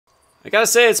I gotta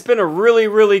say, it's been a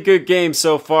really good game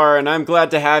so far, and I'm glad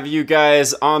to have you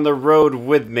guys on the road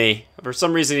with me. For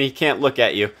some reason, he can't look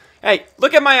at you. Hey,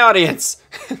 look at my audience!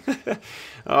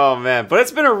 Oh, man. But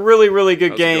it's been a really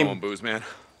good game. How's it going, Booze Man?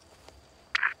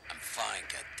 I'm fine,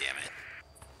 goddammit.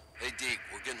 Hey, Deke,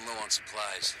 we're getting low on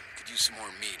supplies. Could use some more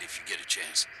meat if you get a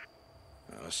chance.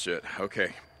 Oh, shit.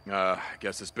 Okay. I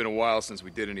guess it's been a while since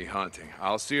we did any hunting.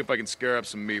 I'll see if I can scare up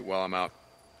some meat while I'm out.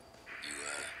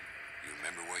 You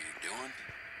remember what you're doing?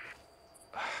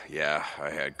 Yeah,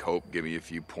 I had Cope give me a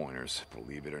few pointers,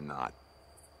 believe it or not.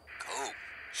 Cope?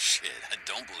 Shit, I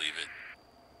don't believe it.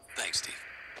 Thanks, Deke.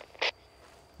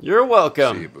 You're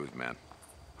welcome. See you, Booze Man.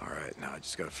 Alright, now I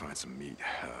just gotta find some meat.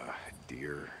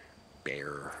 Deer,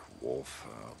 bear, wolf,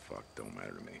 fuck, don't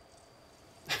matter to me.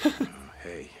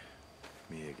 Hey,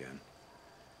 me again.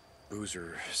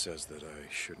 Boozer says that I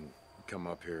shouldn't come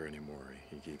up here anymore.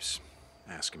 He keeps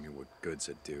asking me what good's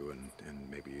it do,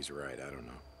 and maybe he's right, I don't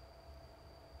know.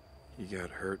 He got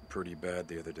hurt pretty bad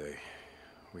the other day.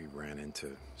 We ran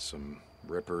into some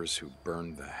rippers who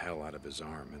burned the hell out of his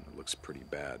arm, and it looks pretty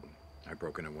bad. I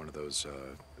broke into one of those,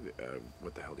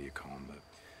 what the hell do you call them? The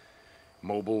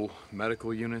mobile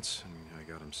medical units, and I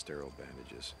got him sterile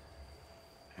bandages.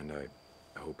 And I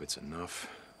hope it's enough,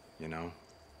 you know?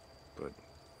 But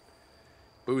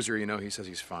Boozer, you know, he says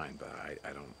he's fine, but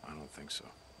I don't think so.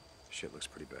 Shit looks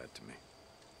pretty bad to me.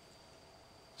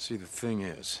 See, the thing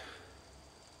is,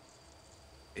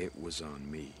 it was on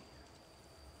me.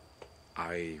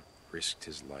 I risked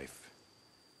his life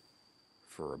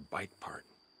for a bike part.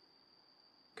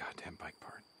 Goddamn bike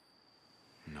part.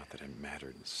 Not that it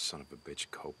mattered. The son of a bitch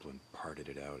Copeland parted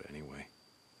it out anyway.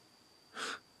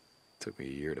 Took me a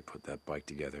year to put that bike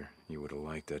together. You would have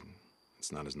liked it.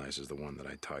 It's not as nice as the one that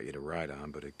I taught you to ride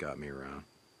on, but it got me around.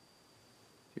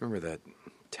 You remember that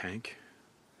tank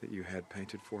that you had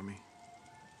painted for me?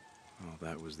 Well,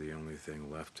 that was the only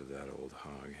thing left of that old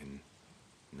hog, and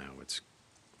now it's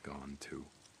gone too.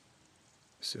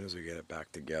 As soon as we get it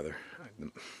back together,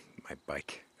 my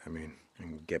bike,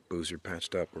 and get Boozer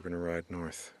patched up, we're gonna ride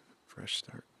north. Fresh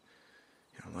start.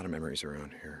 You know, a lot of memories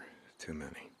around here. Too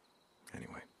many.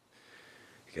 Anyway,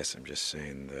 I guess I'm just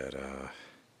saying that,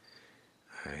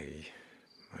 I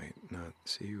might not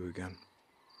see you again,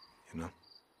 you know?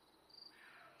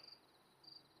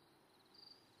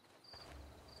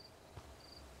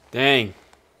 Dang.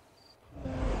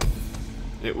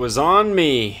 It was on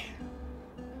me.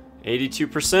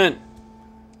 82%.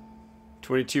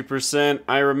 22%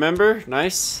 I remember.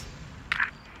 Nice.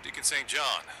 Deacon St.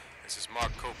 John, this is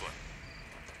Mark Copeland.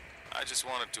 I just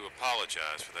wanted to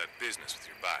apologize for that business with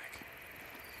your bike.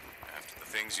 After the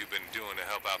things you've been doing to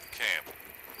help out the camp,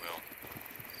 well,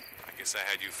 I guess I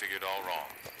had you figured all wrong.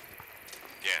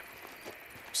 Again,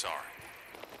 I'm sorry.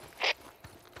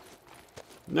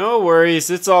 No worries,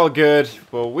 it's all good.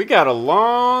 Well, we got a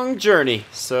long journey,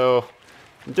 so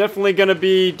I'm definitely gonna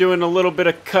be doing a little bit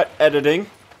of cut editing.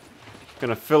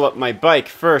 Gonna fill up my bike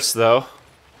first, though,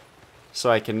 so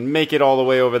I can make it all the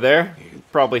way over there.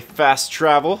 Probably fast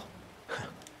travel.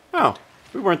 Oh,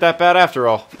 we weren't that bad after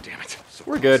all. Damn it. So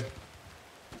we're good.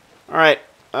 Alright,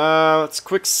 let's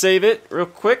quick save it real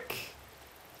quick.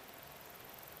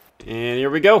 And here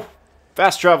we go.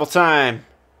 Fast travel time.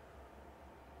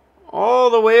 All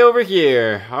the way over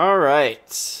here.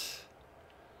 Alright.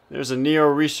 There's a Neo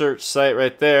research site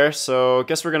right there, so I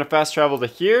guess we're gonna fast travel to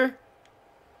here.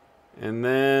 And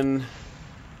then,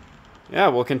 yeah,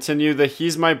 we'll continue the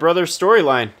He's My Brother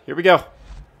storyline. Here we go.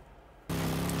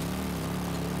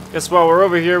 Guess while we're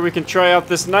over here, we can try out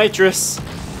this nitrous.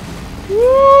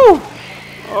 Woo!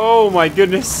 Oh my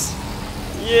goodness.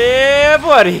 Yeah,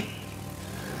 buddy.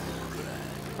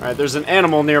 Alright, there's an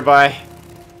animal nearby.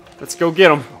 Let's go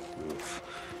get him.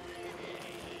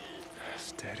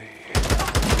 steady.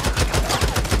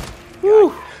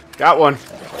 Woo! Got one.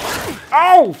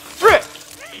 Oh, frick!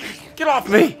 Get off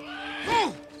me!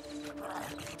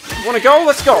 Wanna go?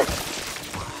 Let's go!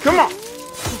 Come on!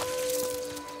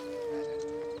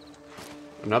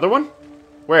 Another one?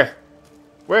 Where?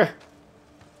 Where?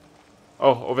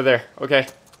 Oh, over there. Okay.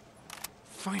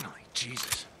 Finally,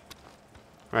 Jesus.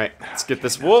 Alright, let's get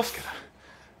this now wolf. just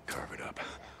gotta carve it up.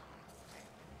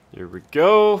 Here we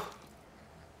go.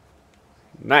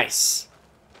 Nice.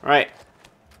 Alright.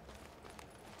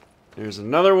 There's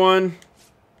another one.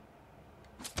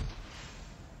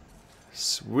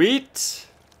 Sweet.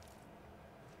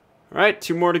 Alright,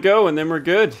 2 more to go and then we're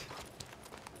good.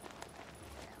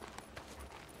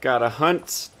 Gotta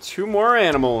hunt 2 more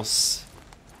animals.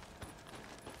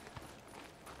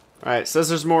 Alright, says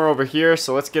there's more over here,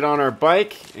 so let's get on our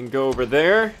bike and go over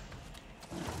there.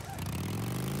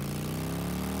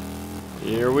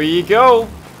 Here we go.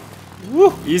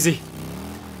 Woo, easy.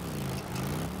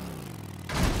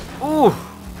 Ooh.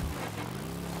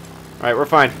 Alright, we're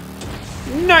fine.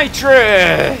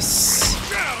 Nitrous!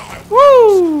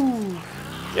 Woo!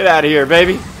 Get out of here,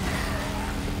 baby.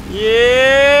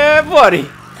 Yeah, buddy.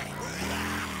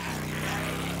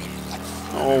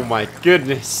 Oh my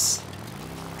goodness.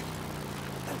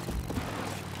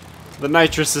 The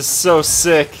nitrous is so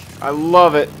sick. I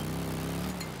love it.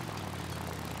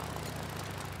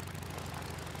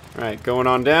 Alright, going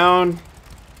on down.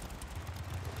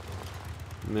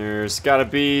 And there's gotta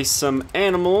be some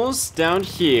animals down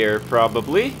here,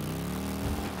 probably.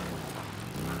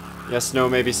 Yes, no,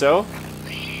 maybe so.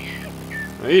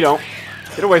 No, you don't.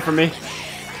 Get away from me.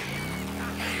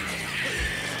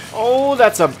 Oh,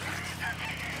 that's a...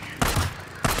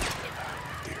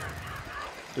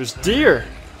 There's deer.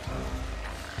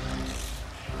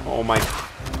 Oh my...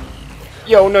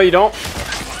 Yo, no you don't.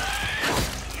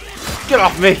 Get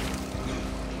off me.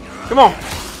 Come on.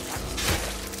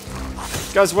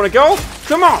 You guys want to go?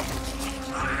 Come on.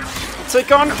 I'll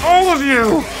take on all of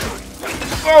you.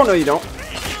 Oh, no you don't.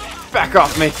 Back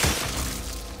off me.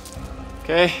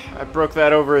 Okay, I broke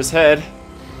that over his head.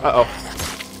 Uh-oh.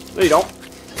 No you don't.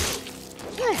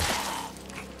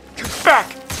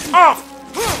 Back off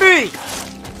me.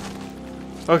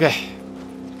 Okay.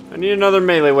 I need another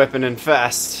melee weapon and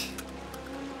fast.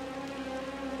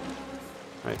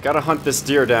 Alright, gotta hunt this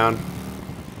deer down.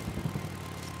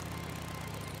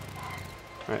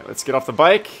 Alright, let's get off the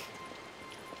bike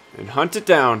and hunt it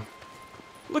down.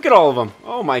 Look at all of them.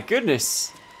 Oh my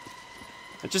goodness.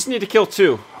 I just need to kill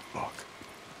 2. Look.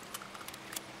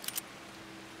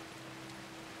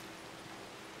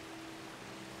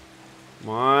 Come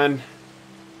on. No,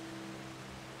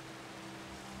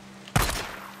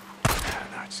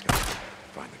 I just gotta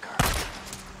find the car.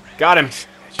 Got him.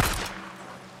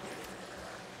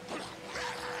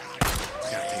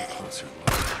 Gotta take a closer look.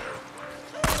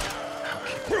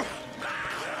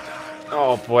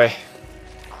 Oh boy.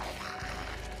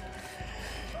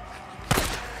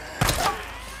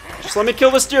 Just let me kill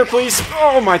this deer, please.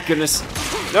 Oh my goodness.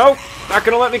 No, not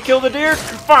gonna let me kill the deer?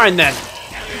 Fine then.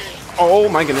 Oh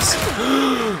my goodness.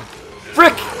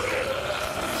 Frick!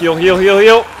 Heal, heal, heal,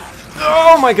 heal.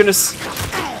 Oh my goodness.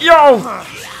 Yo!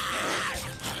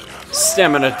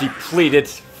 Stamina depleted.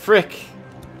 Frick.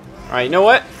 Alright, you know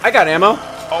what? I got ammo.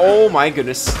 Oh my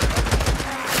goodness.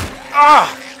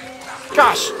 Ah!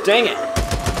 Gosh, dang it.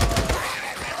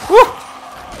 Woo!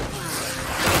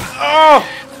 Oh!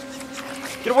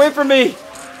 Get away from me!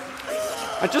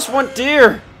 I just want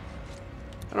deer.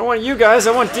 I don't want you guys,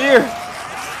 I want deer.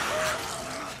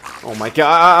 Oh my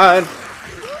god.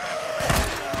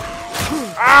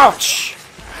 Ouch!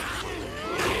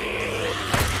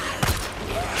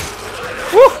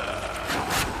 Woo!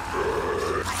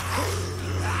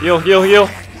 Heal, heal, heal.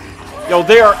 Yo,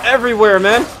 they are everywhere,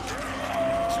 man.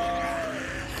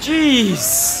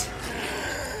 Jeez.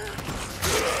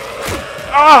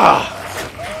 Ah!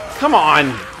 Come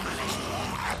on.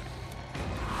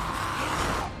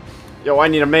 Yo, I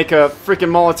need to make a freaking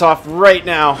Molotov right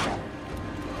now.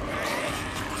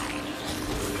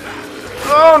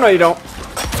 Oh, no you don't.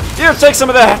 Here, take some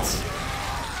of that.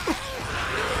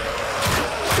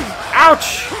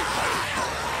 Ouch!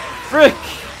 Frick!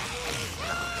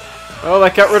 Oh,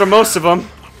 that got rid of most of them.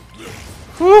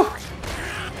 Whew!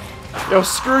 Yo,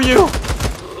 screw you!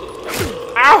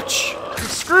 Ouch!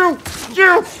 Screw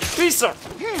you, piece of...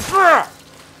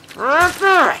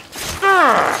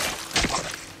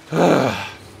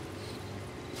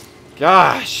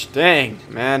 Gosh, dang,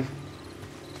 man.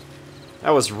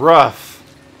 That was rough.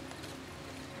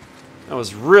 That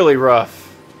was really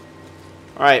rough.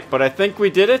 Alright, but I think we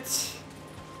did it.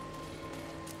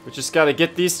 We just gotta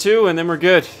get these 2 and then we're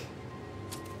good.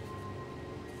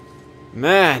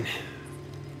 Man.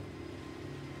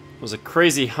 It was a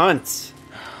crazy hunt.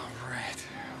 Alright,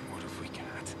 what have we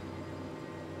got?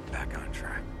 Back on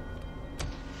track.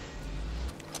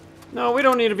 No, we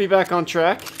don't need to be back on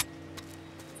track.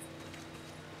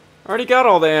 Already got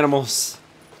all the animals.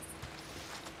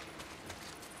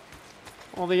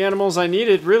 All the animals I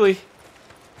needed, really.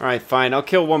 Alright, fine. I'll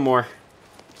kill one more.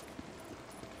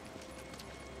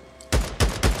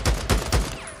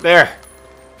 There.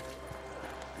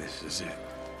 This is it.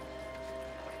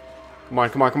 Come on,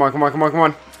 come on, come on, come on, come on, come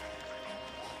on.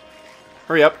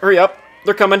 Hurry up, hurry up.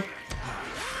 They're coming.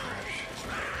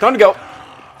 Time to go.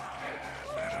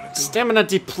 Stamina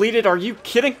depleted, are you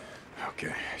kidding?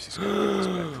 Okay, just gotta get this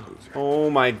back to loser. Oh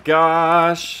my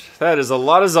gosh. That is a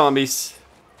lot of zombies.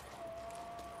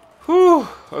 Whew,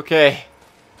 okay.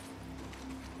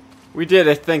 We did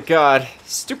it, thank God.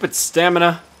 Stupid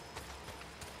stamina.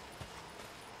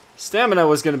 Stamina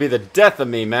was gonna be the death of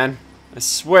me, man. I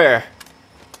swear.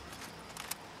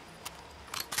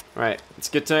 Alright,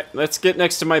 let's get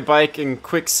next to my bike and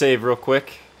quick save real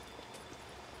quick.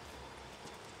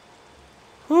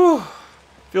 Whew.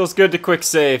 Feels good to quick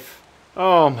save.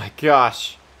 Oh my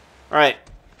gosh. Alright.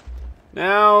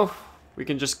 Now we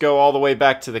can just go all the way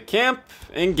back to the camp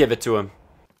and give it to him.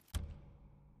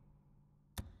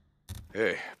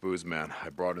 Hey, booze man, I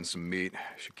brought in some meat.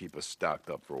 Should keep us stocked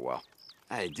up for a while.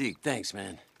 Hey, Deke, thanks,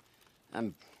 man.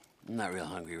 I'm not real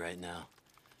hungry right now.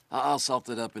 I'll salt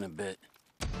it up in a bit.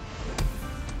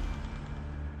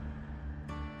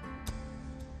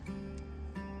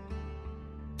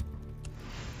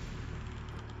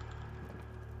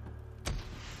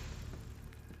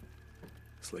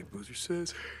 It's like Boozer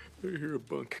says, I hear a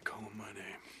bunk calling my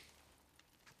name.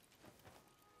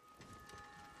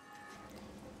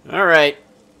 Alright.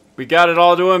 We got it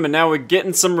all to him, and now we're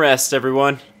getting some rest,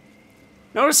 everyone.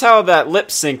 Notice how that lip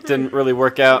sync didn't really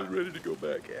work out. I'm ready to go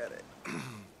back at it.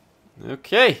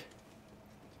 Okay.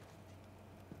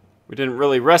 We didn't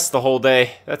really rest the whole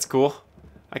day. That's cool.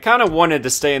 I kind of wanted to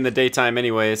stay in the daytime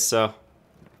anyways, so...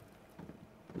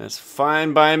 that's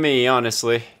fine by me,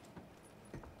 honestly.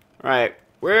 Alright,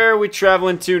 where are we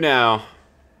traveling to now?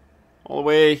 All the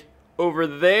way over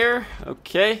there?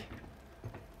 Okay.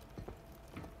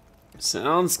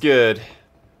 Sounds good. Am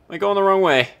I going the wrong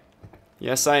way?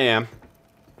 Yes, I am.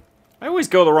 I always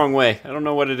go the wrong way. I don't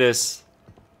know what it is.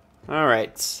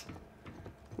 Alright.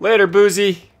 Later,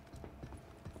 Boozy.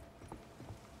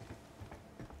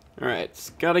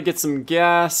 Alright, gotta get some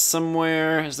gas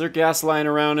somewhere. Is there gas lying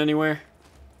around anywhere?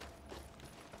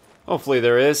 Hopefully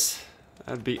there is.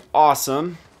 That'd be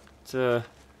awesome to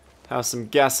have some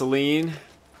gasoline.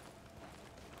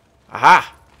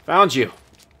 Aha! Found you.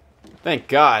 Thank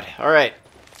God. Alright.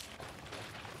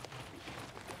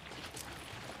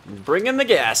 Bring in the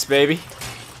gas, baby.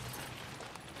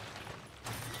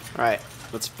 Alright,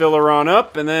 let's fill her on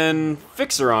up and then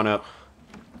fix her on up.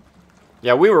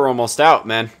 Yeah, we were almost out,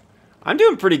 man. I'm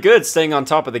doing pretty good staying on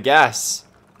top of the gas.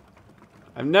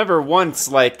 I've never once,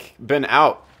 like, been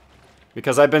out.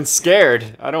 Because I've been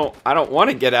scared. I don't want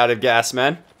to get out of gas,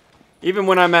 man. Even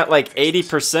when I'm at, like,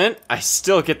 80%, I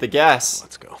still get the gas.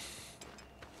 Let's go.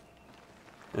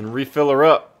 And refill her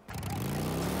up.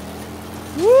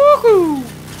 Woohoo!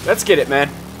 Let's get it, man.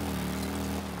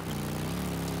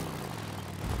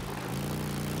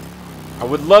 I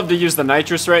would love to use the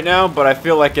nitrous right now, but I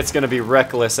feel like it's going to be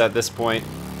reckless at this point.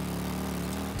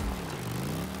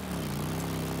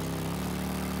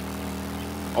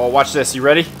 Oh, watch this. You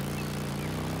ready?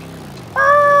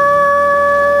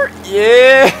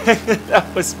 Yeah!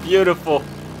 That was beautiful.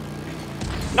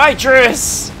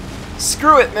 Nitrous!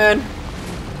 Screw it, man.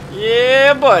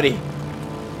 Yeah, buddy.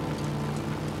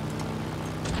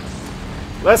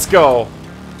 Let's go.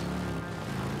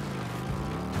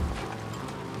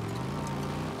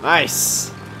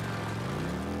 Nice.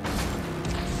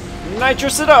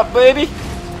 Nitrous it up, baby.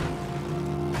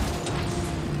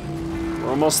 We're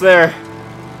almost there.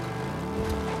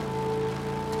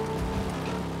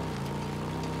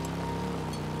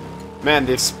 Man,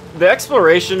 the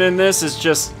exploration in this is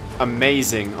just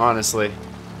amazing, honestly.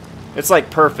 It's like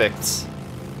perfect.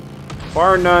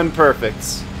 Bar none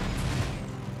perfect.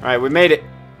 Alright, we made it.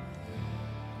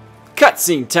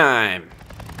 Cutscene time.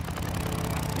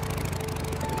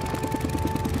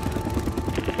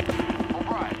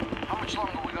 Alright, how much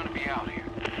longer are we going to be out here?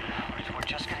 We're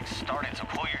just getting started, so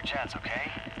pull your jets,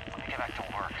 okay? Let me get back to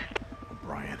work.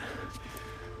 Brian,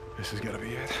 this has got to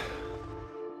be it.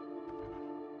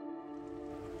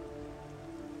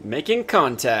 Making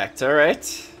contact,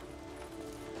 alright.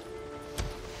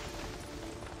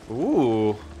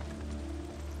 Ooh.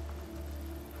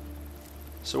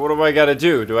 So what do I gotta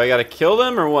do? Do I gotta kill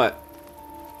them or what?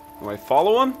 Do I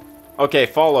follow him? Okay,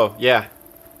 follow, yeah.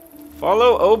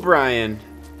 Follow O'Brien.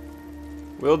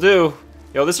 Will do.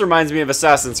 Yo, this reminds me of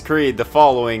Assassin's Creed, the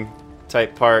following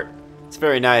type part. It's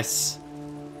very nice.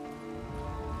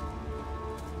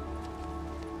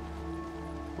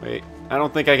 Wait, I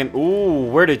don't think I can... Ooh,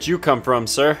 where did you come from,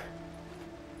 sir?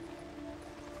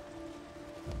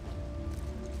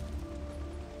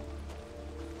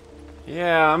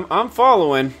 Yeah, I'm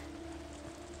following.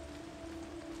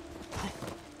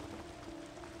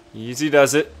 Easy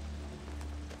does it.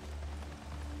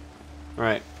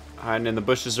 Alright, hiding in the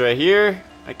bushes right here.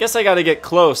 I guess I gotta get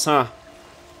close, huh?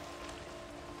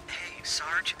 Hey,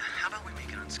 Sarge, how about we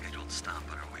make an unscheduled stop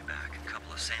on our way back? A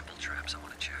couple of sample traps I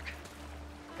want to check.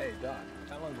 Hey, Doc,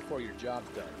 how long before your job's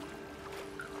done?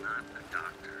 I'm not a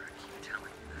doctor, I keep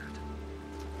telling you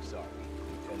that. Sorry,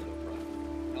 Lieutenant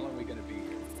O'Brien. How long are we gonna be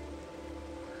here?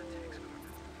 That takes over.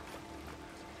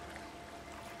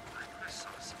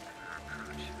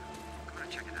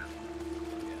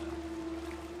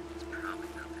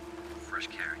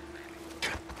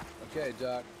 Okay,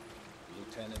 Doc.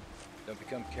 Lieutenant, don't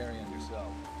become carrion yourself.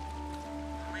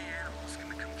 Only animals can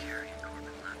become carrion, Corbin,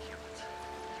 not humans.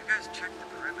 You guys checked the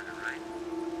perimeter, right?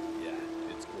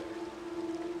 Yeah, it's clear.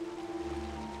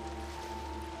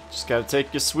 Just gotta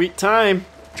take your sweet time.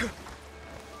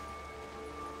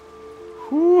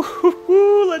 Whoo, hoo,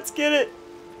 hoo, let's get it.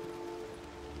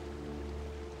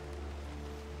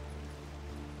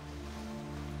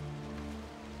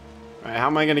 Alright, how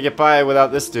am I gonna get by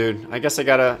without this dude? I guess I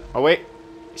gotta... Oh, wait.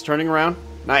 He's turning around.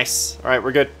 Nice. Alright,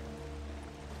 we're good.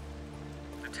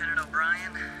 Lieutenant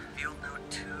O'Brien, field note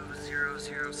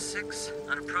 2006.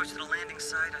 On approach to the landing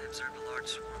site, I observed a large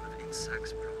swarm of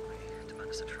insects, probably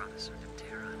Tabanus atratus or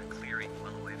Diptera, in a clearing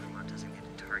well away from our designated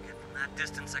target. From that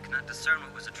distance, I could not discern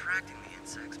what was attracting the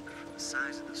insects, but from the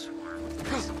size of the swarm,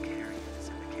 some carrion is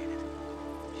indicated.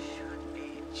 Should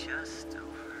be just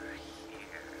over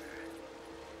here.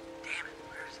 Damn it,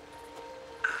 where is it?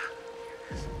 Ah,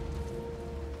 here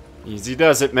it is. Easy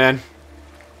does it, man.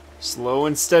 Slow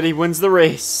and steady wins the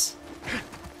race.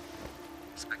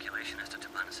 Speculation as to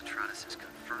Tabanus atratus is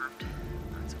confirmed.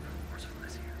 Lots of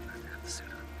horseflies here. I have the suit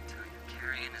on, let me tell you.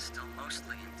 Carrion is still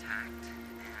mostly intact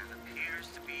and appears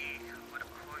to be what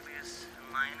Coilius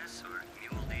minus or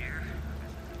mule deer.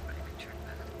 Everybody pictured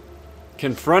that.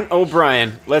 Confront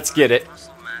O'Brien. Let's get it.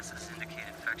 Muscle masses indicate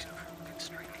infection from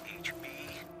strain HB.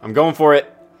 I'm going for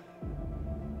it.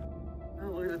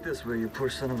 Well, look at it this way, you poor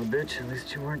son of a bitch. At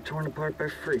least you weren't torn apart by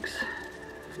freaks.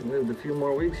 If you lived a few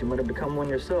more weeks, you might have become one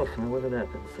yourself. Now, whether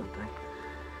that been something.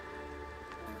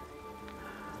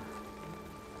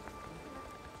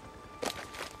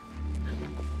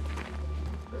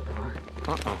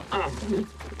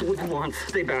 What do you want?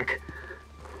 Stay back.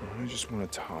 I just want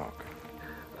to talk.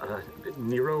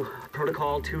 Nero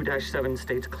Protocol 2-7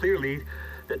 states clearly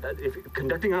that if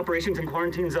conducting operations in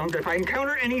quarantine zones, that if I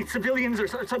encounter any civilians or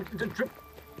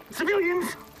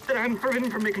civilians, that I'm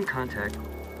forbidden from making contact.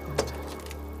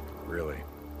 Really?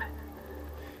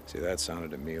 See, that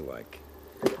sounded to me like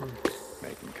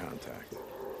making contact.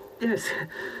 Yes.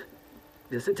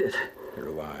 Yes, it did. You're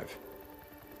alive.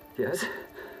 Yes.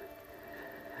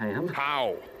 I am.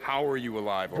 How? How are you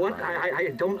alive, What? O'Brien? I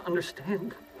don't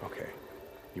understand. Okay.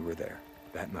 You were there.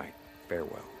 That night.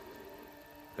 Farewell.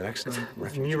 The next night,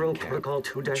 Nero refugee camp. Protocol The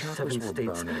 2-7 choppers were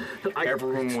states. burning. that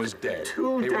Everyone was dead. They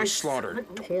were slaughtered.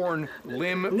 Torn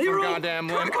limb for Nero goddamn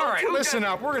limb. Protocol All right, 2-7. listen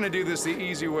up. We're gonna do this the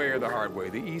easy way or the hard way.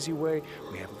 The easy way,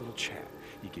 we have a little chat.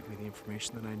 You give me the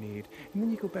information that I need, and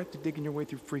then you go back to digging your way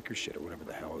through freaker shit or whatever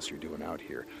the hell else you're doing out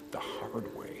here. The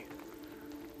hard way.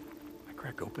 I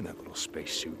crack open that little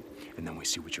spacesuit, and then we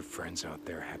see what your friends out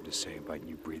there have to say about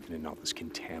you breathing in all this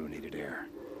contaminated air.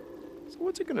 So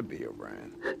what's it gonna be,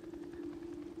 O'Brien?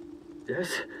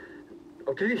 Yes.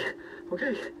 Okay.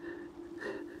 Okay.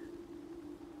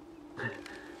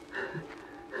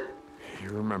 You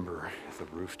remember the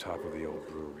rooftop of the old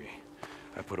brewery.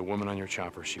 I put a woman on your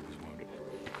chopper. She was wounded.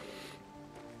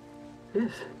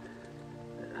 Yes.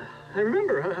 I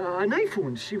remember a knife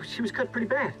wound. She was cut pretty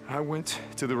bad. I went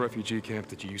to the refugee camp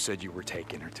that you said you were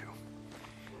taking her to.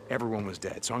 Everyone was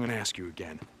dead, so I'm gonna ask you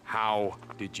again. How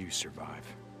did you survive?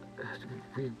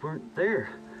 We weren't there.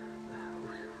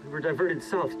 We were diverted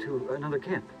south to another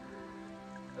camp.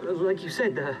 Like you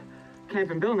said, the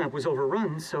camp in Belknap was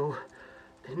overrun, so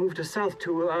they moved us south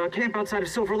to a camp outside of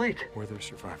Silver Lake. Were there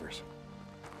survivors?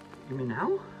 You mean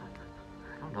now?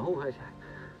 I don't know.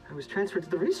 I was transferred to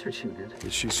the research unit.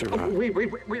 Did she Oh, survive?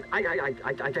 wait.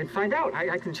 I can find out.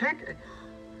 I can check.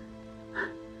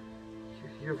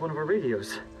 You have one of our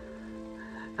radios.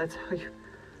 That's how you...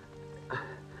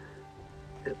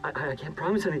 I can't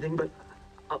promise anything, but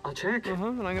I'll check. And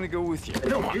I'm gonna go with you.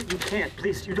 No, Come on. you can't.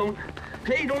 Please, you don't...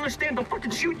 Hey, you don't understand. They'll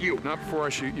fucking shoot you. Not before I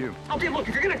shoot you. Okay, look,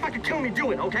 if you're gonna fucking kill me,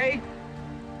 do it, okay?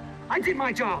 I did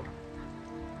my job.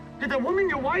 Did that woman,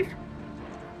 your wife?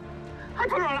 I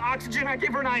put her on oxygen. I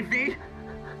gave her an IV.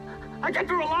 I kept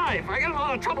her alive. I got in a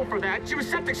lot of trouble for that. She was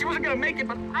septic. She wasn't gonna make it,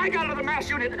 but I got her to the mass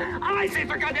unit. I saved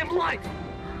her goddamn life.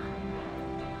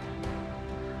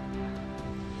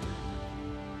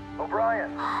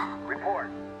 O'Brien,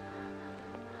 report.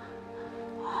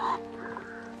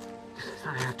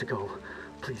 I have to go.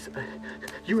 Please,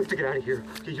 you have to get out of here.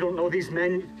 You don't know these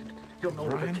men. You don't know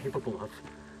what O'Brien? they're capable of.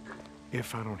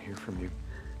 If I don't hear from you,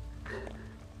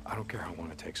 I don't care how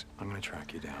long it takes. I'm gonna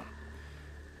track you down.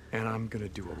 And I'm gonna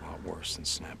do a lot worse than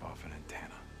snap off an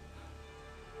antenna.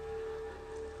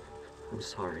 I'm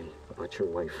sorry about your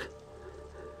wife.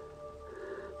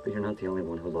 But you're not the only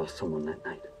one who lost someone that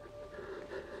night.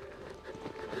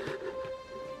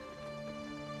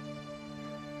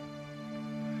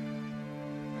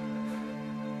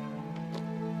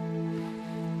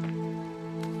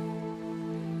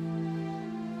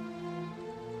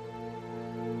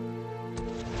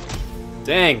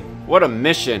 Dang, what a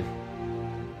mission.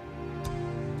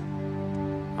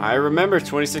 I remember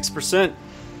 26%.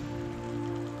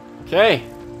 Okay.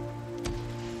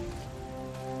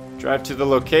 Drive to the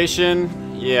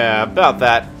location. Yeah, about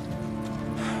that.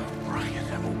 O'Brien,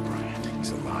 O'Brien,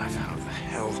 he's alive. How the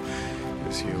hell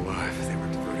is he alive? They were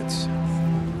diverted south.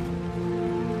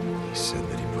 He said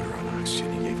that he put her on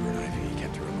oxygen. He gave her an IV. He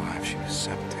kept her alive. She was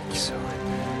septic, so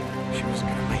she wasn't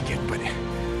gonna make it, but he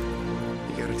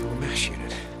got her to a MASH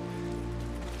unit.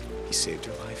 He saved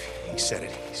her life. He said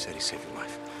it. He said he saved her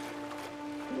life.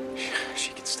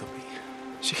 She could still be.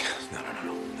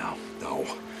 No.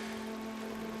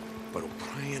 But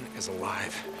O'Brien is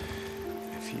alive.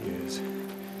 If he is,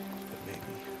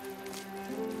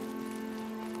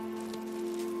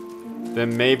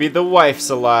 then maybe the wife's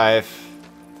alive.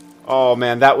 Oh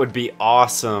man, that would be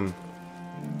awesome.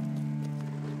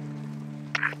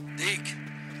 Deke,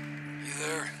 you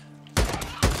there?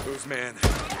 Who's man?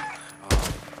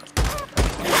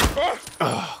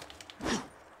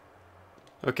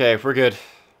 Okay, we're good.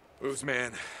 Who's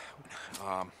man?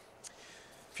 A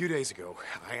few days ago,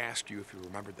 I asked you if you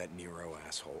remembered that Nero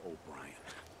asshole, O'Brien.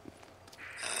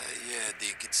 Yeah,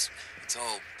 Deke, it's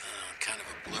all kind of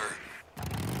a blur.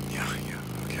 Yeah,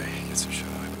 okay. Get some shut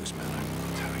eye, Who's man?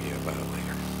 I'll tell you about it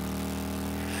later.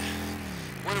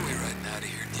 When are we riding out of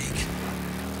here, Deke?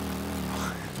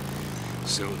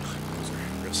 Soon.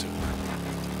 Real soon.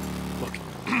 Look,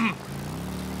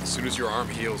 as soon as your arm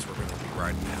heals, we're gonna be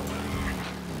riding the hell out of here.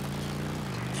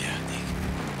 Yeah, Deke.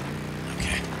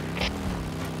 Okay.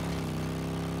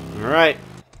 Alright,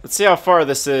 let's see how far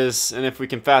this is and if we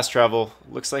can fast travel.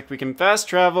 Looks like we can fast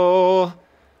travel.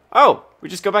 Oh, we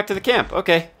just go back to the camp.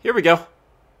 Okay, here we go.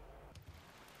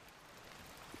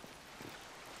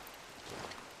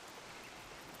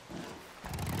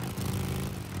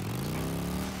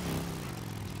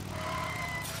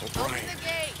 O'Brien. Open the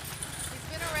gate. He's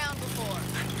been around before.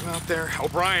 You out there,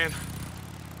 O'Brien?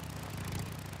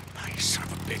 Oh, you son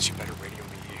of a bitch, you better radio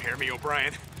me. You hear me,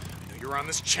 O'Brien? I know you're on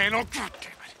this channel. God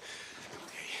damn it.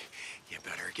 Okay, you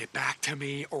better get back to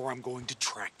me or I'm going to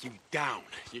track you down.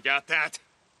 You got that?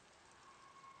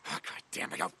 Oh, God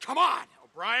damn it. Oh, come on,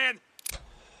 O'Brien. Get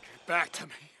back to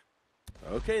me.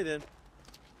 Okay, then.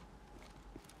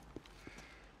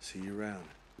 See you around.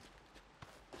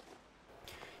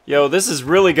 Yo, this is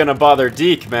really gonna bother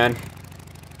Deke, man.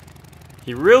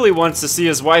 He really wants to see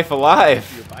his wife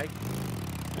alive. Your bike?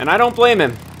 And I don't blame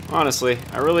him, honestly.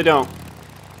 I really don't.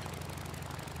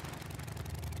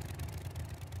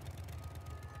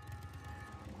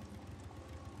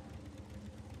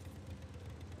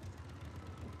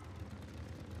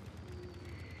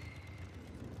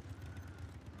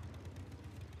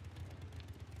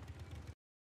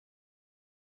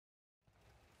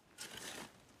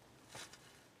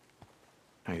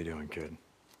 How you doing, kid?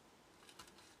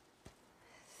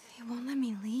 They won't let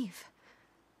me leave.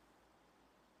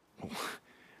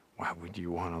 Why would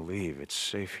you want to leave? It's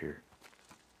safe here.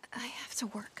 I have to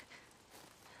work.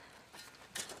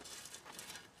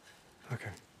 Okay.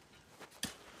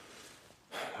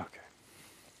 Okay.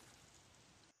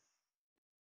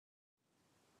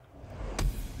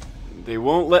 They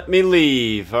won't let me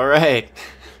leave. Alright.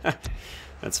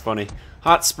 That's funny.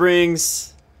 Hot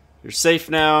springs. You're safe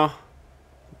now.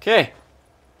 Okay.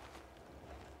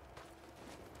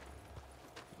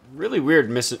 Really weird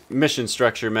mission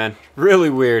structure, man.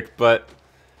 Really weird, but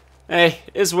hey,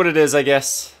 is what it is, I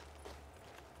guess.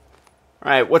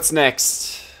 Alright, what's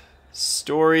next?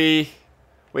 Story.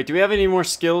 Wait, do we have any more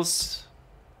skills?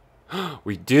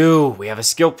 We do. We have a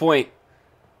skill point.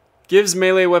 Gives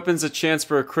melee weapons a chance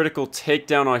for a critical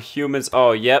takedown on humans.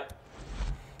 Oh, yep.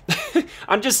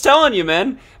 I'm just telling you,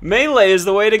 man. Melee is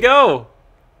the way to go.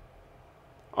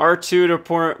 R2 to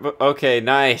point. Okay,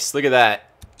 nice. Look at that.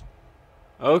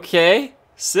 Okay,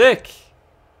 sick.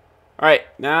 Alright,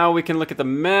 now we can look at the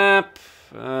map.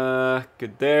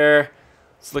 Good there.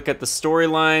 Let's look at the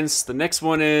storylines. The next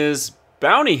one is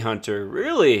Bounty Hunter.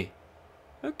 Really?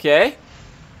 Okay.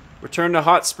 Return to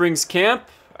Hot Springs Camp.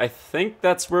 I think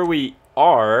that's where we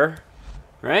are.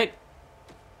 Right?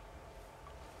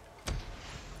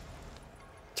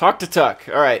 Talk to Tuck.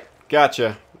 Alright,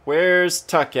 gotcha. Where's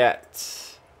Tuck at?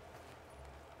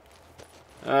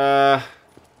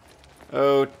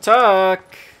 Oh, Tuck.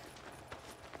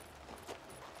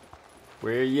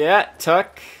 Where you at,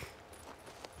 Tuck?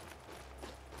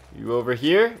 You over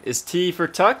here? Is T for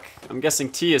Tuck? I'm guessing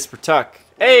T is for Tuck.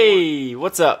 Hey,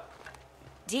 what's up?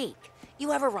 Deke,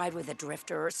 you ever ride with a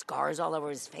drifter, scars all over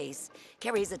his face,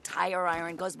 carries a tire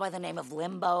iron, goes by the name of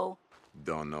Limbo?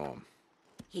 Don't know him.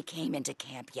 He came into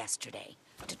camp yesterday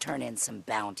to turn in some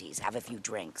bounties, have a few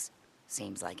drinks.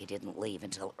 Seems like he didn't leave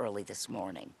until early this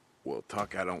morning. Well,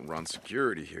 Tuck, I don't run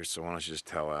security here, so why don't you just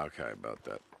tell Alki about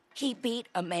that? He beat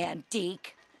a man,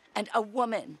 Deke, and a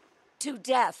woman to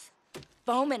death.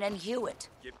 Bowman and Hewitt.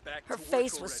 Her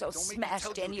face was so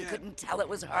smashed in you couldn't tell it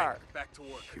was her. Back to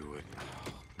work. Hewitt.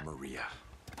 Maria.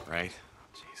 Right?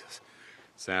 Jesus.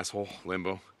 This asshole,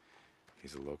 Limbo.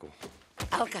 He's a local.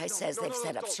 Alki says they've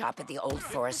set up shop at the old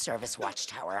Forest Service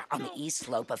watchtower on the east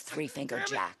slope of Three Finger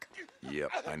Jack.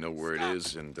 Yep, I know where it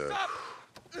is, and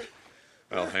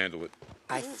I'll handle it.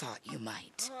 I thought you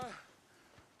might.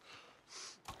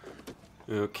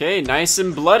 Okay, nice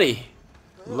and bloody.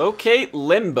 Locate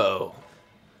Limbo.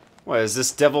 What, is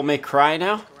this Devil May Cry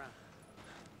now?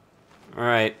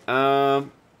 Alright,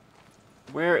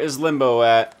 where is Limbo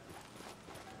at?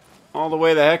 All the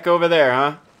way the heck over there,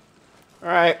 huh?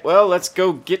 Alright, well, let's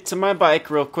go get to my bike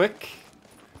real quick.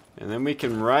 And then we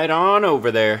can ride on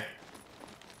over there.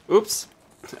 Oops,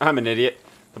 I'm an idiot.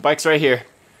 The bike's right here.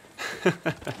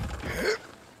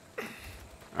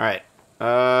 Alright,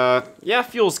 yeah,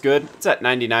 fuel's good. It's at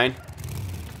 99.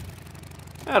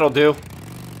 That'll do.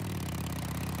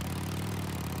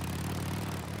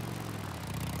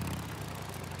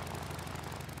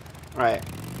 Alright,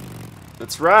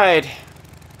 let's ride.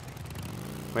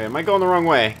 Wait, am I going the wrong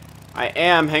way? I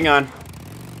am, hang on.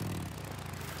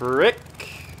 Frick.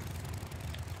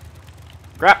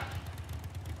 Crap.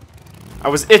 I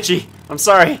was itchy. I'm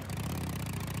sorry.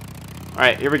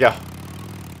 Alright, here we go.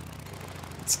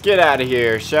 Let's get out of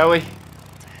here, shall we?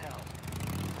 What the hell?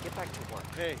 Get back to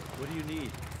work. Hey, what do you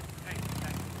need?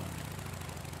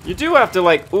 You do have to,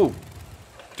 like, ooh.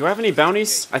 Do I have any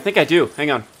bounties? I think I do.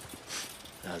 Hang on.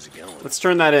 How's it going? Let's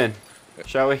turn that in,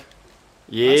 shall we? Last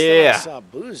Yeah. time I saw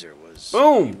Boozer was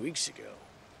Boom. a few weeks ago.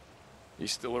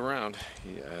 He's still around.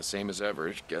 Same as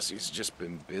ever. Guess he's just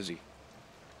been busy.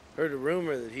 Heard a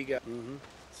rumor that he got.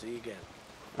 See you again.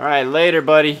 Alright, later,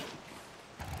 buddy.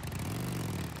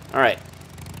 Alright.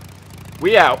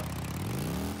 We out.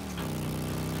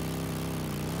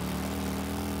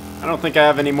 I don't think I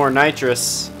have any more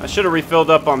nitrous. I should have refilled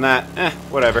up on that.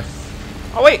 Whatever.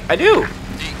 Oh, wait, I do.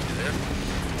 Deke, you there?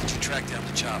 Did you track down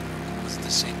the chopper? Was it the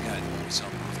same guy that we saw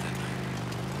move that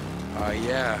night?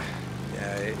 Yeah.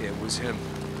 Yeah, it was him.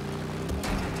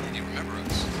 And you remember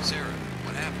us? Sarah,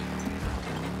 what happened?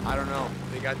 I don't know.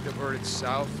 They got diverted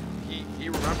south. He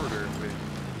remembered her, but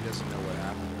he doesn't know what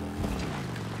happened to her.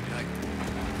 I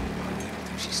don't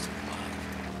think she's still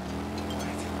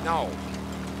alive. No.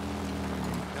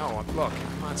 No, look,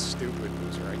 I'm not stupid,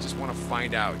 Boozer. I just want to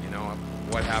find out, you know,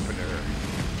 what happened to her.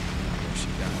 Where she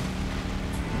died.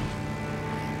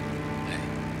 Hey,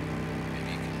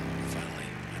 maybe you can finally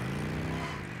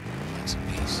find some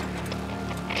peace.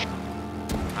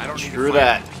 I don't need True to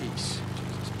find that. peace.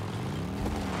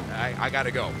 I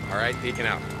gotta go, all right? Deacon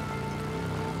out.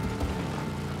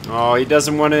 Oh, he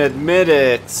doesn't want to admit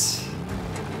it.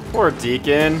 Poor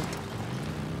Deacon.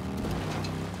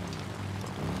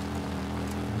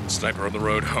 Sniper on the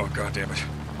road. Oh, God damn it.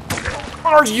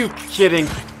 Are you kidding?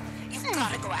 You've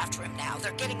got to go after him now.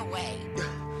 They're getting away.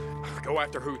 Go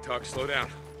after who, Tug? Slow down.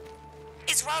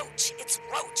 It's Roach. It's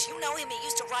Roach. You know him. He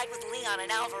used to ride with Leon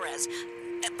and Alvarez.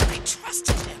 I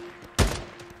trusted him.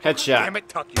 Headshot. Damn it,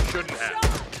 Tuck, you shouldn't have.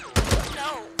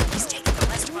 No, he's taking the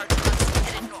rest of our trucks and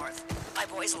headed north. My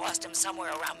boys lost him somewhere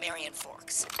around Marion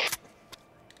Forks.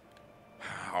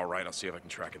 All right, I'll see if I can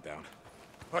track it down.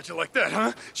 How'd you like that,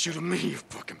 huh? Shoot at me, you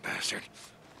fucking bastard.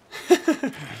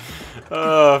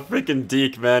 Oh, freaking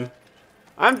Deke, man.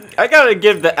 I gotta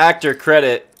give the actor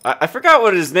credit. I forgot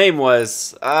what his name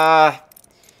was.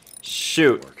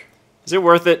 Shoot. Is it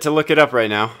worth it to look it up right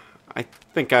now? I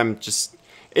think I'm just...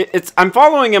 I'm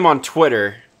following him on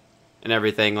Twitter and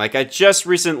everything. Like, I just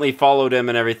recently followed him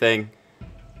and everything.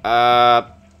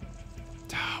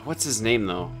 What's his name,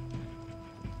 though?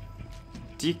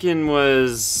 Deacon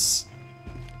was...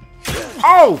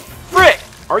 Oh, frick!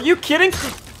 Are you kidding?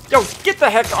 Yo, get the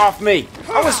heck off me!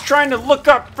 I was trying to look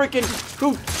up freaking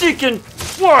who Deacon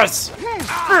was!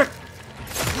 Frick!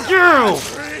 You!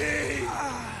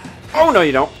 Oh, no,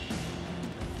 you don't.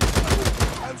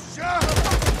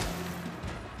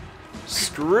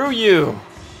 Screw you!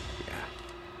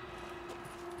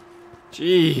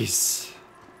 Jeez.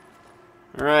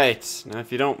 Alright, now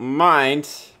if you don't mind...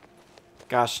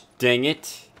 Gosh dang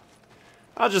it.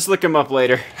 I'll just look him up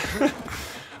later.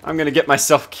 I'm gonna get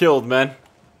myself killed, man.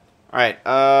 Alright,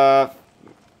 oh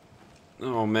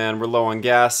man, we're low on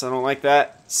gas. I don't like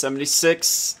that.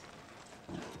 76.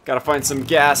 Gotta find some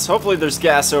gas. Hopefully there's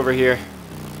gas over here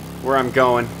where I'm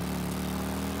going.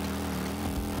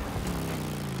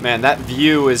 Man, that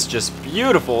view is just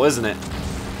beautiful, isn't it?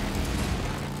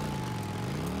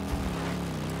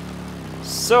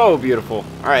 So beautiful.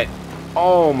 Alright.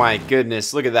 Oh my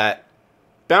goodness, look at that.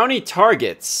 Bounty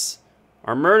targets.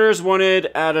 Are murders wanted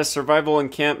at a survivor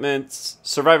encampments.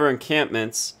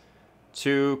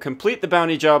 To complete the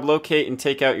bounty job, locate and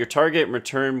take out your target and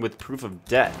return with proof of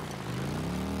death.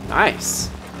 Nice.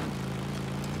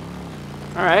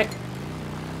 Alright.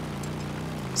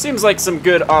 Seems like some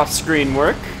good off-screen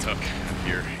work. Tuck,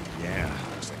 here. Yeah.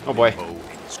 Looks like Oh boy. Limbo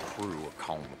and his crew are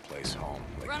calling the place home.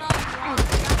 Like, Run off.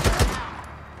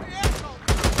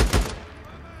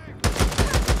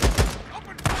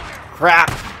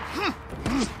 Crap.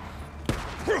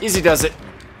 Easy does it.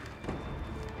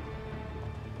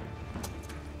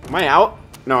 Am I out?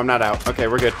 No, I'm not out. Okay,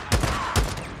 we're good.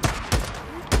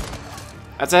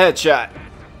 That's a headshot.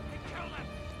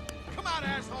 Come on,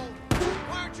 asshole!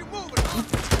 Why aren't you moving?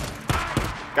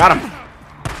 Got him.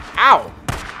 Ow.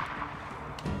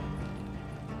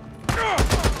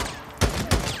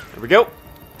 Here we go.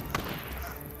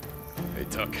 hey,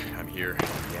 Tuck, I'm here.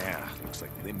 Yeah. Looks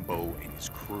like Limbo and his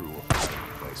crew are calling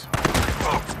the place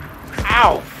home.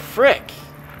 Ow. Frick.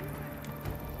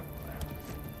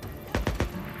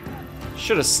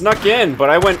 Should have snuck in, but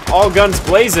I went all guns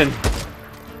blazing.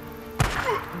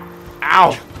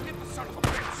 Ow.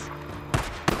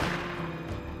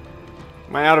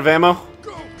 Am I out of ammo?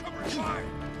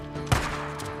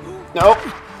 Nope.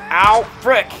 Ow.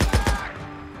 Frick.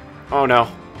 Oh no.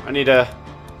 I need a...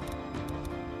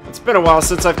 It's been a while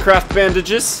since I've crafted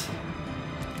bandages.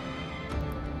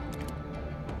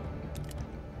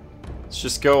 Let's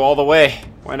just go all the way.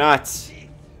 Why not?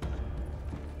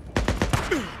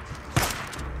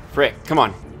 Frick, come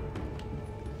on.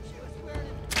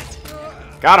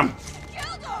 Got him.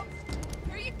 Killed him!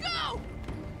 Here you go!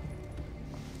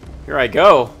 Here I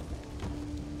go.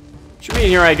 What you mean,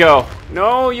 here I go?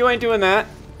 No, you ain't doing that.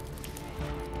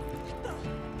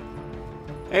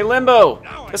 Hey, Limbo.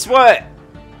 Guess what?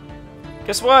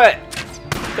 Guess what?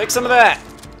 Take some of that.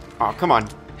 Oh, come on.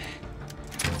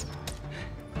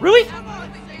 Really?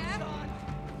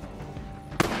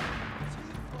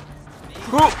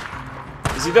 Whoa.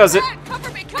 He does it.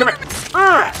 Come here.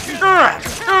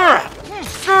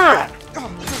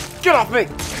 Get off me.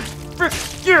 Frick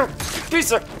you.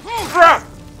 Piece of crap.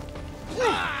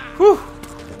 Whew.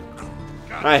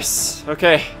 Nice.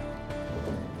 Okay.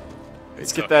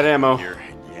 Let's get that ammo. Here.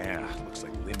 Yeah. Looks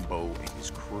like Limbo and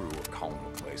his crew are calling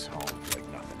the place home. Like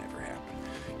nothing ever happened.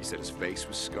 You said his face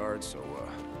was scarred, so,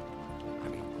 I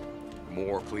mean,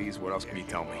 more, please. What else can you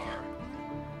tell me?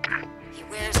 He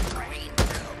wears a green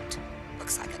coat.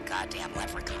 Looks like a goddamn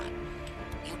leprechaun.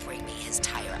 You bring me his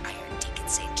tire iron Deacon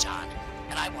St. John,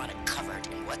 and I want it covered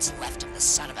in what's left of the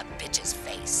son of a bitch's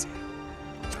face.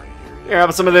 Here, how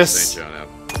about some of this? St. John out.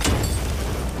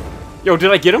 Yo,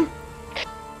 did I get him?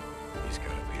 He's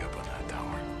gotta be up on that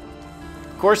tower.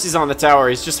 Of course he's on the tower.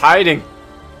 He's just hiding.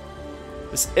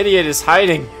 This idiot is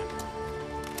hiding.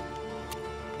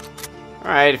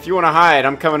 Alright, if you want to hide,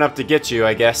 I'm coming up to get you,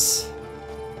 I guess.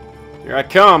 Here I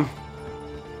come.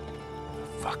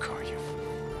 The fuck are you?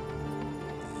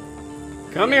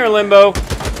 Come here, Limbo.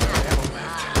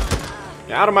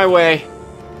 Get out of my way.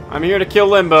 I'm here to kill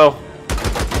Limbo.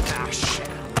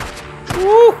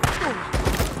 Woo!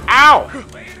 Ow!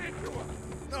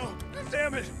 No,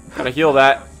 damn it! Gotta heal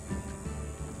that.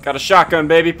 Got a shotgun,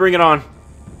 baby. Bring it on.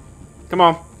 Come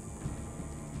on.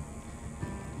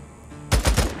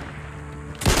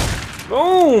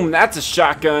 Boom! That's a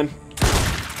shotgun.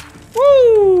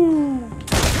 Woo!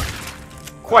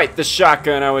 Quite the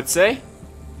shotgun, I would say.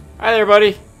 Hi there,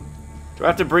 buddy. Do I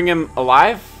have to bring him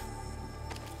alive?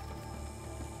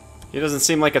 He doesn't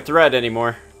seem like a threat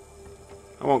anymore.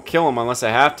 I won't kill him unless I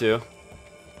have to.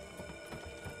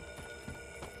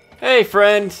 Hey,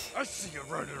 friend. I see you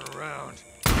running around.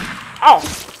 Oh,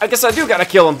 I guess I do gotta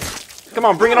kill him. Come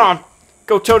on, bring it on.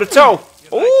 Go toe to toe.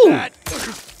 Ooh.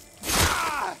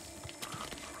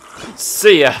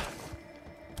 See ya.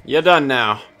 You're done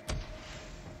now.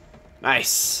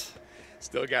 Nice.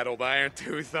 Still got old iron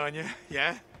tooth on you,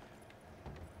 yeah?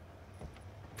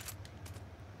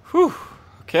 Whew.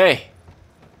 Okay.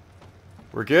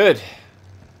 We're good.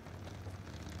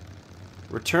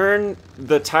 Return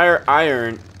the tire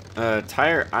iron.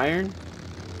 Tire iron?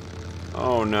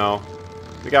 Oh no.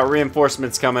 We got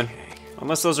reinforcements coming.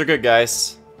 Unless those are good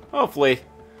guys. Hopefully.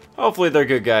 Hopefully they're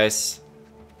good guys.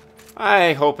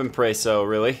 I hope and pray so,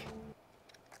 really.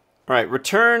 Alright,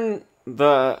 return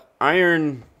the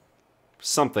iron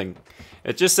something.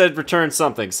 It just said return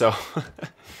something, so...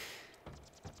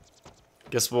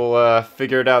 Guess we'll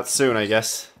figure it out soon, I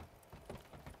guess.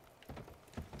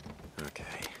 Okay.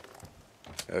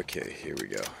 Okay, here we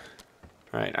go.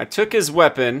 Alright, I took his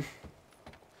weapon.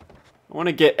 I want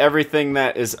to get everything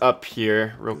that is up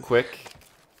here real quick.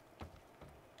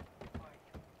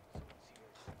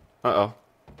 Uh-oh.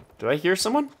 Did I hear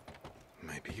someone?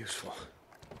 Might be useful.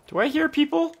 Do I hear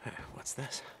people? What's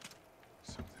this?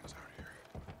 Something's out here.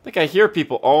 I think I hear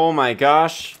people. Oh my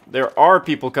gosh. There are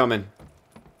people coming.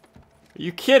 Are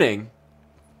you kidding?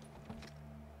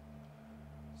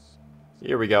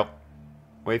 Here we go.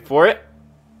 Wait for it.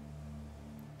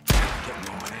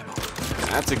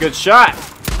 That's a good shot.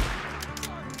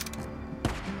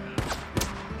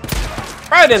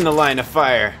 Right in the line of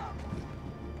fire.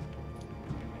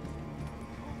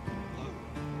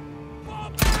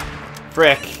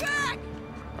 Frick.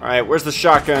 Alright, where's the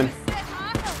shotgun?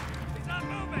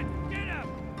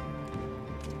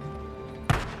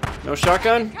 No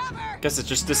shotgun? Guess it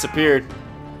just disappeared.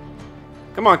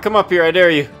 Come on, come up here, I dare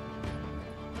you.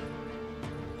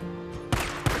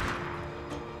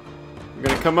 You're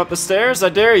gonna come up the stairs? I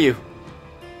dare you.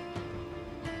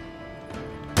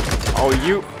 Oh,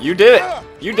 you did it.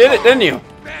 You did it, didn't you?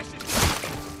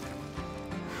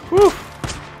 Whew.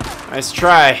 Nice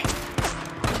try.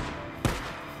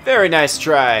 Very nice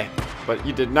try. But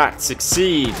you did not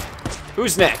succeed.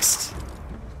 Who's next?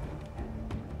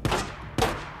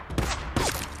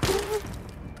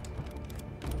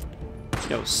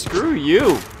 Yo, screw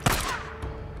you.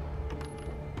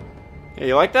 Hey,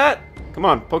 you like that? Come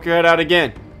on, poke your head out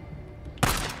again.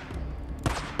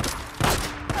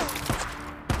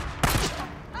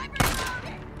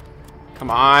 Come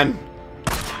on.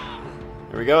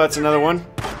 There we go, that's another one.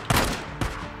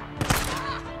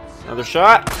 Another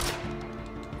shot.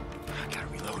 I gotta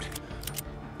reload.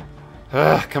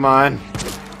 Come on.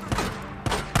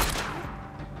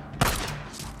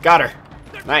 Got her.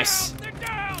 Nice.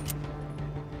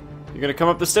 You gonna come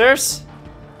up the stairs?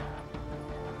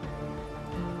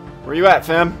 Where you at,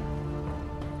 fam?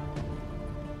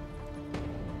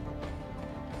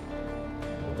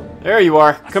 There you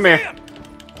are. Come here.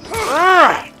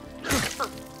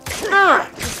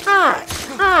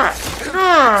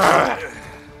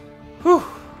 Whew.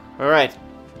 Alright.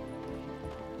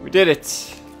 We did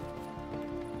it.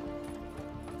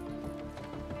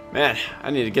 Man,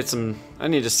 I need to get some... I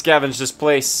need to scavenge this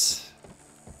place.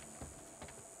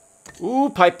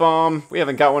 Ooh, pipe bomb. We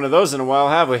haven't got one of those in a while,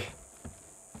 have we?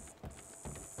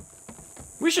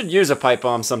 We should use a pipe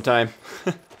bomb sometime.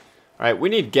 Alright, we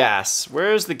need gas.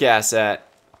 Where's the gas at?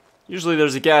 Usually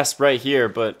there's a gas right here,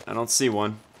 but I don't see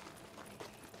one.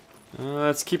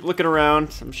 Let's keep looking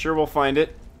around. I'm sure we'll find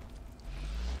it.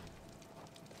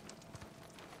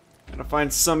 Gotta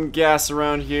find some gas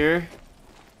around here.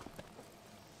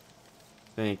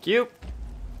 Thank you.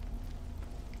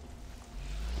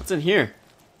 What's in here?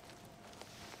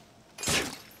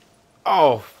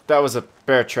 Oh, that was a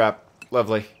bear trap.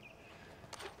 Lovely.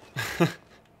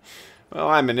 Well,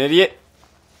 I'm an idiot.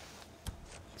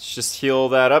 Let's just heal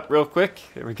that up real quick.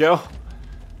 There we go.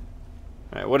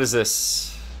 Alright, what is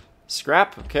this?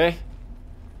 Scrap? Okay.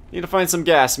 Need to find some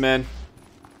gas, man.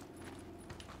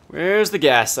 Where's the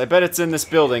gas? I bet it's in this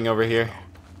building over here.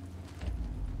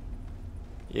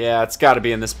 Yeah, it's gotta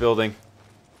be in this building.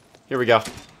 Here we go.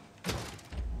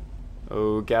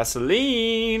 Oh,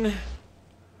 gasoline.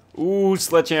 Ooh,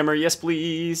 sledgehammer. Yes,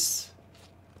 please.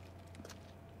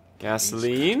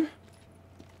 Gasoline.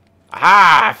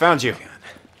 Aha! I found you.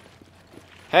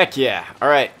 Heck yeah.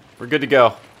 Alright, we're good to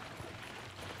go.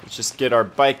 Let's just get our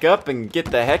bike up and get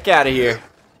the heck out of here.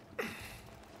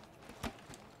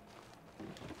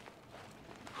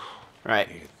 Alright.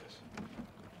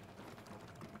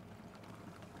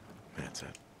 That's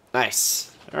it.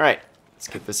 Nice. Alright, let's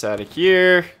get this out of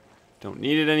here. Don't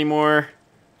need it anymore.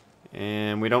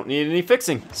 And we don't need any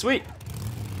fixing. Sweet.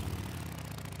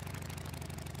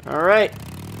 Alright.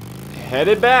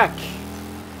 Headed back.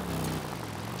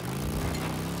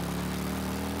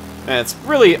 Man, it's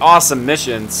really awesome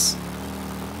missions.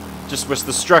 Just wish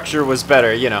the structure was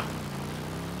better, you know.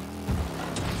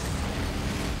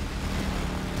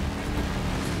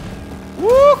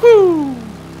 Woohoo!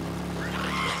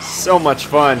 So much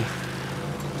fun.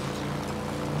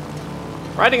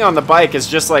 Riding on the bike is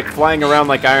just like flying around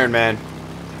like Iron Man.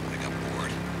 I got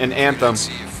bored. An anthem.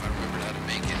 See if I remembered how to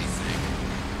make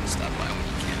anything. Stop by when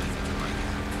you can if you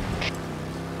like.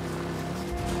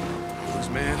 Blues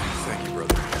man, thank you,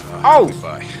 brother. Oh!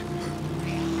 Goodbye.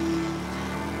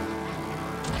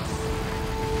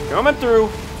 Coming through.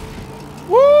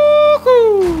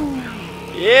 Woohoo!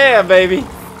 Yeah, baby.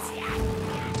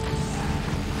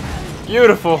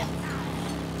 Beautiful.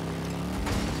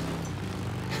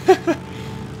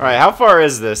 Alright, how far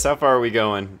is this? How far are we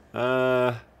going?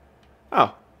 Oh,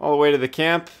 all the way to the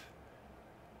camp.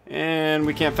 And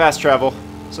we can't fast travel.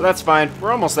 So that's fine.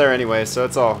 We're almost there anyway, so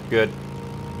it's all good.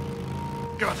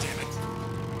 God damn it.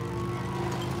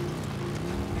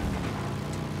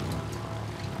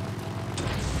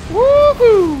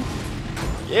 Woohoo!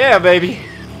 Yeah, baby.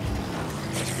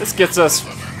 This gets us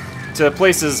to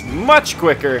places much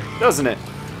quicker, doesn't it?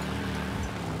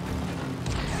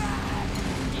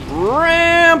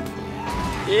 Ramp!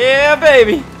 Yeah,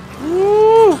 baby.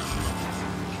 Woo!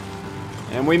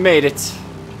 And we made it.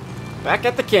 Back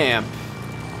at the camp.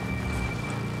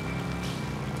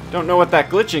 Don't know what that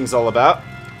glitching's all about.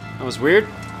 That was weird.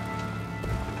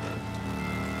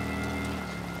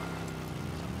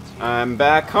 I'm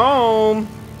back home.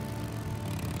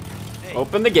 Hey,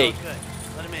 Open the gate. good.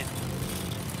 Let him in.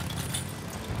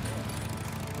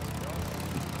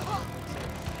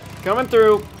 Coming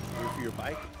through. Wait for your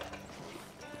bike?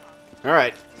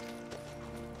 Alright.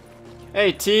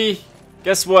 Hey, T.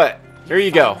 Guess what? Here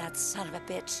you go. That son of a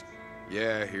bitch.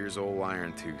 Yeah, here's old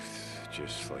Iron Tooth,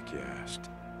 just like you asked.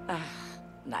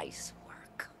 Nice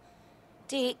work.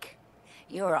 Deke,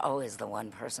 you're always the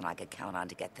one person I could count on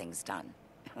to get things done.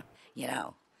 You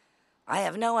know, I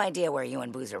have no idea where you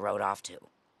and Boozer rode off to,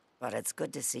 but it's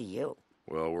good to see you.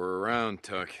 Well, we're around,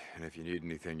 Tuck, and if you need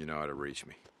anything, you know how to reach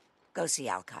me. Go see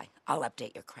Alki. I'll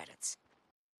update your credits.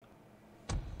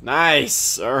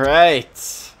 Nice.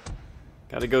 Alright.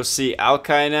 Gotta go see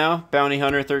Alki now. Bounty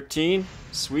Hunter 13.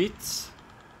 Sweet.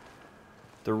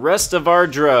 The rest of our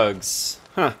drugs.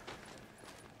 Huh.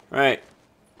 Alright.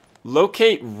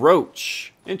 Locate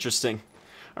Roach. Interesting.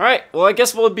 Alright, well I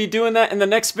guess we'll be doing that in the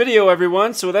next video,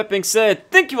 everyone. So with that being said,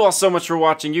 thank you all so much for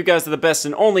watching. You guys are the best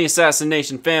and only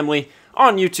Assassination family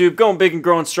on YouTube. Going big and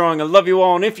growing strong. I love you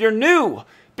all. And if you're new,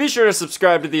 be sure to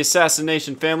subscribe to the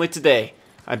Assassination family today.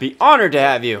 I'd be honored to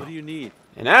have you. What do you need?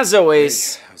 And as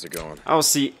always, Hey, how's it going? I will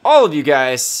see all of you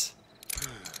guys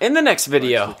in the next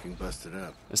video. Looking busted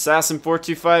up.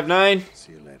 Assassin4259,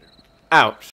 See you later. out.